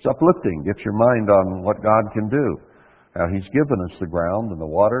it's uplifting. Gets your mind on what God can do. Now, he's given us the ground and the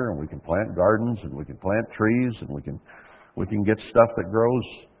water, and we can plant gardens, and we can plant trees, and we can get stuff that grows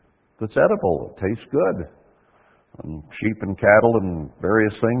that's edible. It tastes good. And sheep and cattle and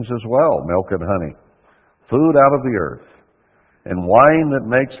various things as well, milk and honey. Food out of the earth. And wine that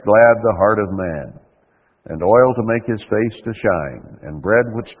makes glad the heart of man, and oil to make his face to shine, and bread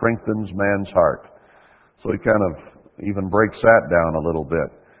which strengthens man's heart. So he kind of even breaks that down a little bit.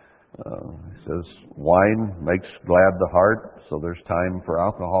 He says, wine makes glad the heart, so there's time for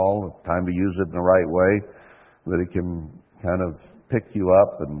alcohol, time to use it in the right way, that it can kind of pick you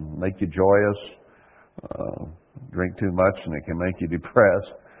up and make you joyous. Drink too much and it can make you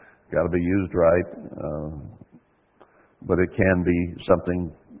depressed. Got to be used right. But it can be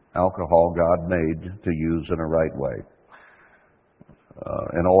something, alcohol, God made to use in a right way.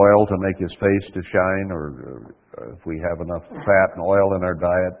 And oil to make his face to shine, or if we have enough fat and oil in our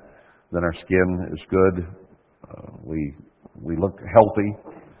diet, then our skin is good. We look healthy.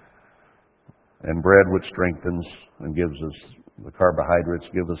 And bread which strengthens and gives us, the carbohydrates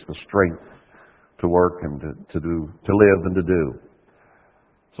give us the strength to work and to live and to do.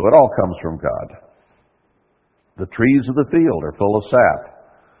 So it all comes from God. The trees of the field are full of sap.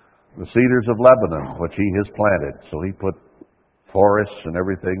 The cedars of Lebanon, which he has planted. So he put forests and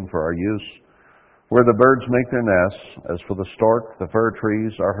everything for our use. Where the birds make their nests, as for the stork, the fir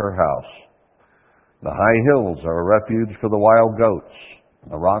trees are her house. The high hills are a refuge for the wild goats,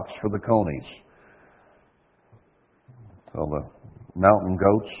 the rocks for the conies. So the mountain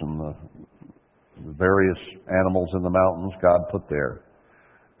goats and the various animals in the mountains God put there.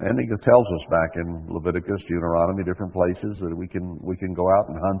 And he tells us back in Leviticus, Deuteronomy, different places that we can go out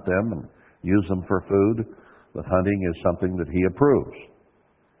and hunt them and use them for food. But hunting is something that he approves.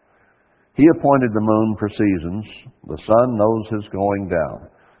 He appointed the moon for seasons. The sun knows his going down.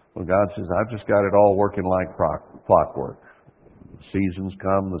 Well, God says, I've just got it all working like clockwork. The seasons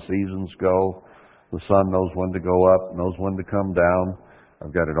come, the seasons go. The sun knows when to go up, knows when to come down.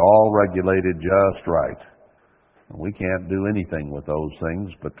 I've got it all regulated just right. We can't do anything with those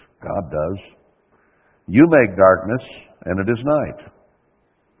things, but God does. You make darkness, and it is night.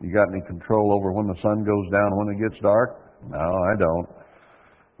 You got any control over when the sun goes down, when it gets dark? No, I don't.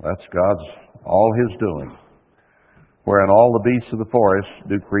 That's God's, all his doing. Wherein all the beasts of the forest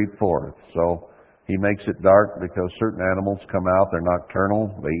do creep forth. So he makes it dark because certain animals come out. They're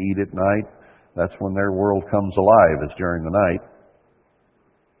nocturnal. They eat at night. That's when their world comes alive, is during the night.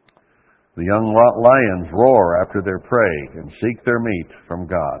 The young lions roar after their prey and seek their meat from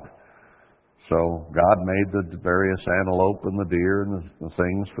God. So God made the various antelope and the deer and the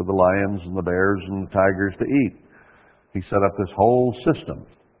things for the lions and the bears and the tigers to eat. He set up this whole system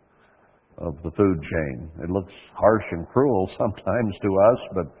of the food chain. It looks harsh and cruel sometimes to us,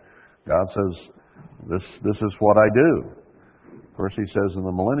 but God says, this is what I do. Of course, He says in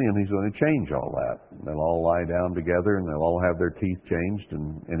the millennium He's going to change all that. They'll all lie down together and they'll all have their teeth changed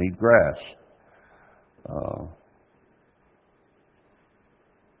and eat grass.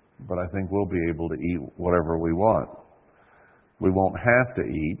 But I think we'll be able to eat whatever we want. We won't have to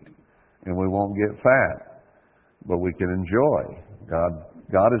eat, and we won't get fat, but we can enjoy.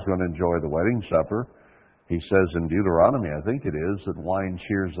 God is going to enjoy the wedding supper. He says in Deuteronomy, I think it is, that wine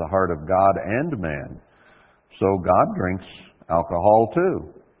cheers the heart of God and man. So God drinks alcohol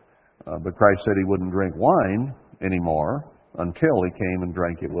too. But Christ said He wouldn't drink wine anymore until He came and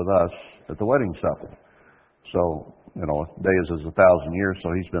drank it with us at the wedding supper. So, a day is as 1,000 years,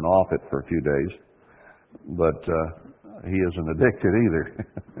 so He's been off it for a few days. But He isn't addicted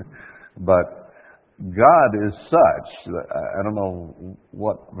either. But God is such, I don't know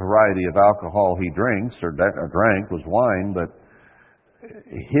what variety of alcohol He drinks or drank was wine, but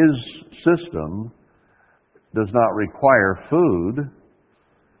His system does not require food,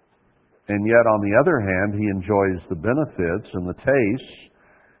 and yet on the other hand, He enjoys the benefits and the taste,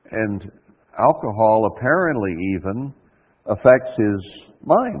 and alcohol apparently even affects His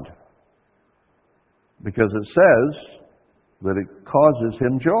mind, because it says that it causes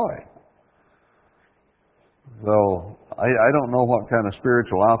Him joy. So I don't know what kind of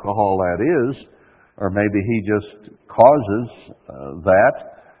spiritual alcohol that is, or maybe He just causes that,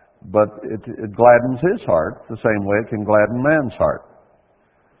 but it gladdens His heart the same way it can gladden man's heart.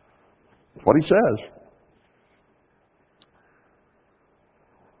 That's what He says.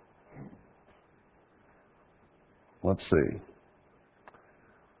 Let's see.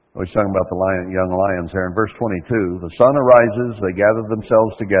 He's talking about the young lions here. In verse 22, the sun arises, they gather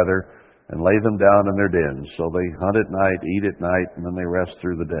themselves together and lay them down in their dens. So they hunt at night, eat at night, and then they rest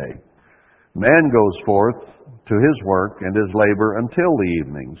through the day. Man goes forth to his work and his labor until the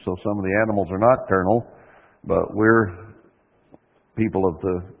evening. So some of the animals are nocturnal, but we're people of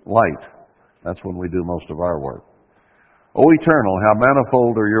the light. That's when we do most of our work. O Eternal, how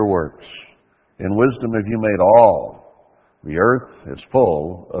manifold are your works! In wisdom have you made all. The earth is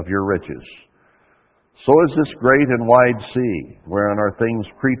full of your riches. So is this great and wide sea, wherein are things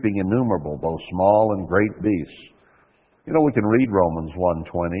creeping innumerable, both small and great beasts. We can read Romans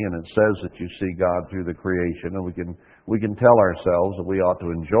 1:20, and it says that you see God through the creation, and we can tell ourselves that we ought to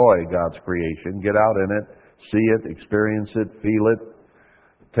enjoy God's creation, get out in it, see it, experience it, feel it,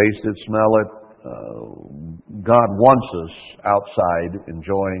 taste it, smell it. God wants us outside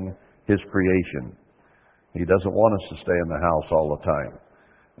enjoying His creation. He doesn't want us to stay in the house all the time.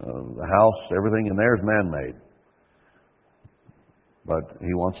 The house, everything in there is man-made. But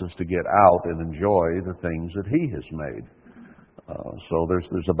He wants us to get out and enjoy the things that He has made. So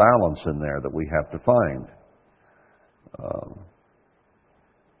there's a balance in there that we have to find.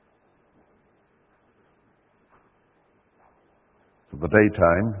 So the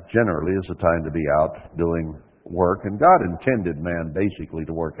daytime generally is a time to be out doing work, and God intended man basically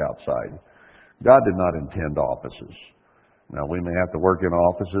to work outside. God did not intend offices. Now, we may have to work in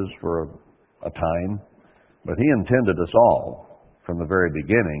offices for a time, but He intended us all from the very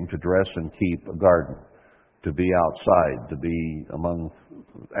beginning to dress and keep a garden, to be outside, to be among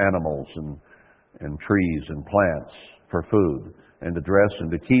animals and trees and plants for food, and to dress and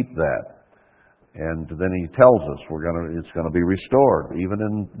to keep that. And then He tells us it's going to be restored, even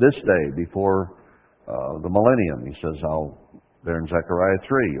in this day before the millennium. He says, there in Zechariah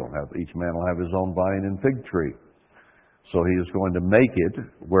 3, each man will have his own vine and fig tree. So He is going to make it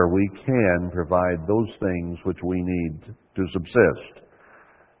where we can provide those things which we need to subsist.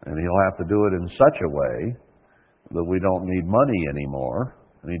 And He'll have to do it in such a way that we don't need money anymore.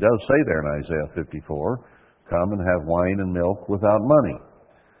 And He does say there in Isaiah 54, come and have wine and milk without money.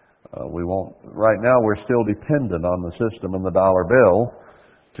 We won't. Right now we're still dependent on the system and the dollar bill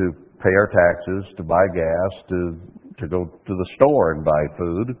to pay our taxes, to buy gas, to go to the store and buy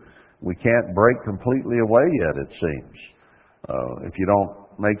food. We can't break completely away yet, it seems. If you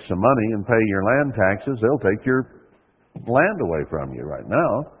don't make some money and pay your land taxes, they'll take your land away from you right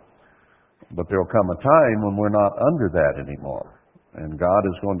now. But there'll come a time when we're not under that anymore. And God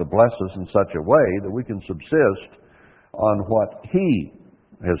is going to bless us in such a way that we can subsist on what He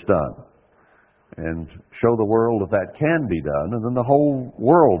has done and show the world that can be done. And then the whole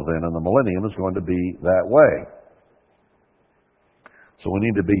world then in the millennium is going to be that way. So we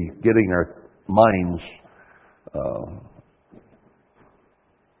need to be getting our minds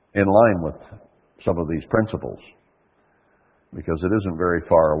in line with some of these principles, because it isn't very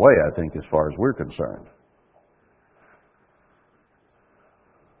far away, I think, as far as we're concerned.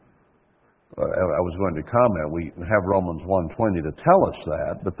 I was going to comment, we have Romans 1:20 to tell us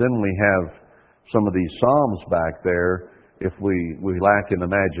that, but then we have some of these Psalms back there. If we lack in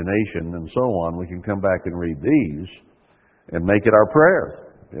imagination and so on, we can come back and read these and make it our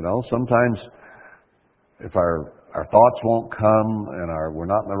prayer. You know, sometimes if our thoughts won't come and we're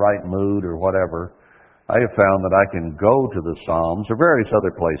not in the right mood or whatever, I have found that I can go to the Psalms or various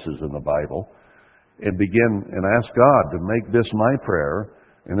other places in the Bible and begin and ask God to make this my prayer,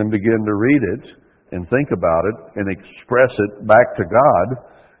 and then begin to read it and think about it and express it back to God,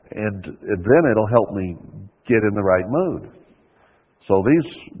 and then it'll help me get in the right mood. So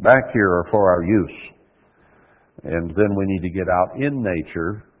these back here are for our use. And then we need to get out in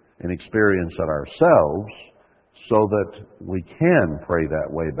nature and experience it ourselves so that we can pray that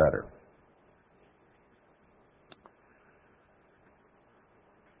way better.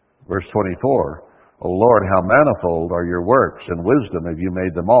 Verse 24, O Lord, how manifold are your works, and wisdom have you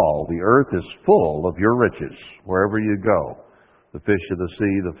made them all. The earth is full of your riches, wherever you go. The fish of the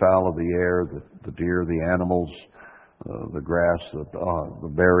sea, the fowl of the air, the deer, the animals, the grass,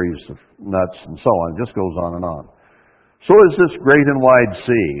 the berries, the nuts, and so on. It just goes on and on. So is this great and wide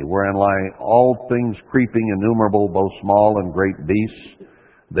sea, wherein lie all things creeping, innumerable, both small and great beasts.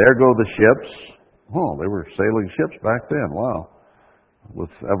 There go the ships. Oh, they were sailing ships back then. Wow.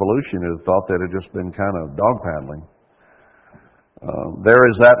 With evolution, you'd have thought they'd have just been kind of dog paddling. There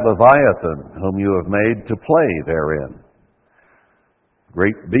is that Leviathan, whom you have made to play therein.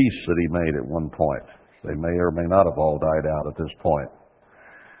 Great beasts that he made at one point. They may or may not have all died out at this point.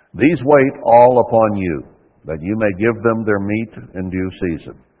 These wait all upon you, that you may give them their meat in due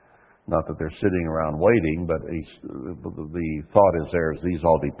season. Not that they're sitting around waiting, but the thought is there is these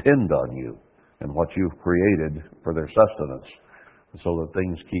all depend on you and what you've created for their sustenance, so that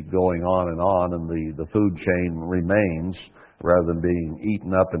things keep going on, and the food chain remains rather than being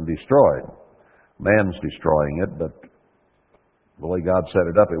eaten up and destroyed. Man's destroying it, but the way God set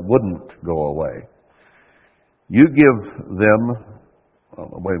it up, it wouldn't go away. You give them,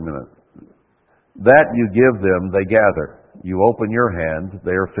 wait a minute, that you give them, they gather. You open your hand,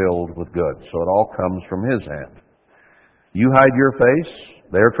 they are filled with good. So it all comes from His hand. You hide your face,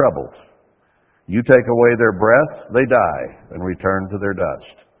 they are troubled. You take away their breath, they die and return to their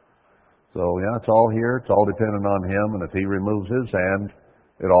dust. So yeah, it's all here, it's all dependent on Him, and if He removes His hand,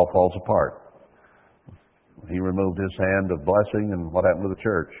 it all falls apart. He removed His hand of blessing, and what happened to the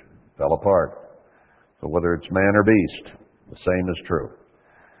church? It fell apart. So whether it's man or beast, the same is true.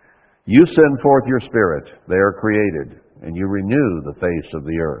 You send forth your Spirit, they are created, and you renew the face of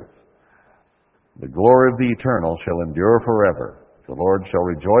the earth. The glory of the eternal shall endure forever. The Lord shall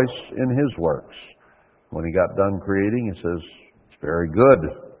rejoice in His works. When He got done creating, He says, it's very good.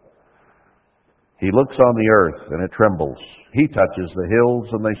 He looks on the earth, and it trembles. He touches the hills,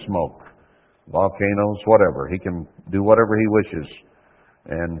 and they smoke. Volcanoes, whatever. He can do whatever He wishes.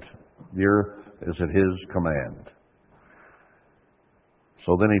 And the earth is at His command.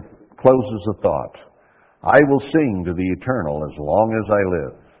 So then He closes the thought. I will sing to the eternal as long as I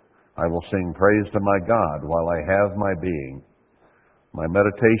live. I will sing praise to my God while I have my being. My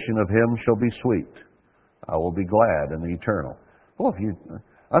meditation of Him shall be sweet. I will be glad in the eternal. Well,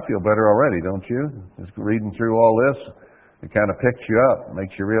 I feel better already, don't you? Just reading through all this, it kind of picks you up,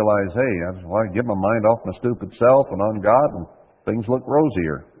 makes you realize, hey, I just want to get my mind off my stupid self and on God, and things look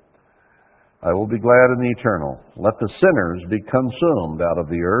rosier. I will be glad in the eternal. Let the sinners be consumed out of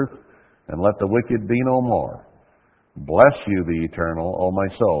the earth, and let the wicked be no more. Bless you, the eternal, O my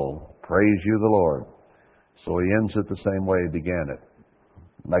soul. Praise you, the Lord. So he ends it the same way he began it.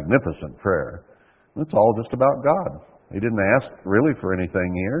 Magnificent prayer. It's all just about God. He didn't ask really for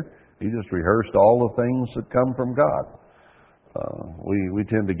anything here. He just rehearsed all the things that come from God. We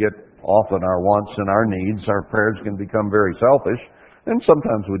tend to get off on our wants and our needs. Our prayers can become very selfish. And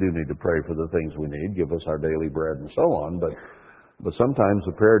sometimes we do need to pray for the things we need. Give us our daily bread and so on. But sometimes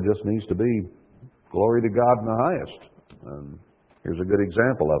the prayer just needs to be glory to God in the highest. Here's a good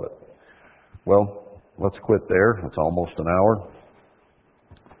example of it. Well, let's quit there. It's almost an hour.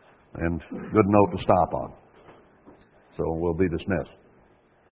 And good note to stop on. So we'll be dismissed.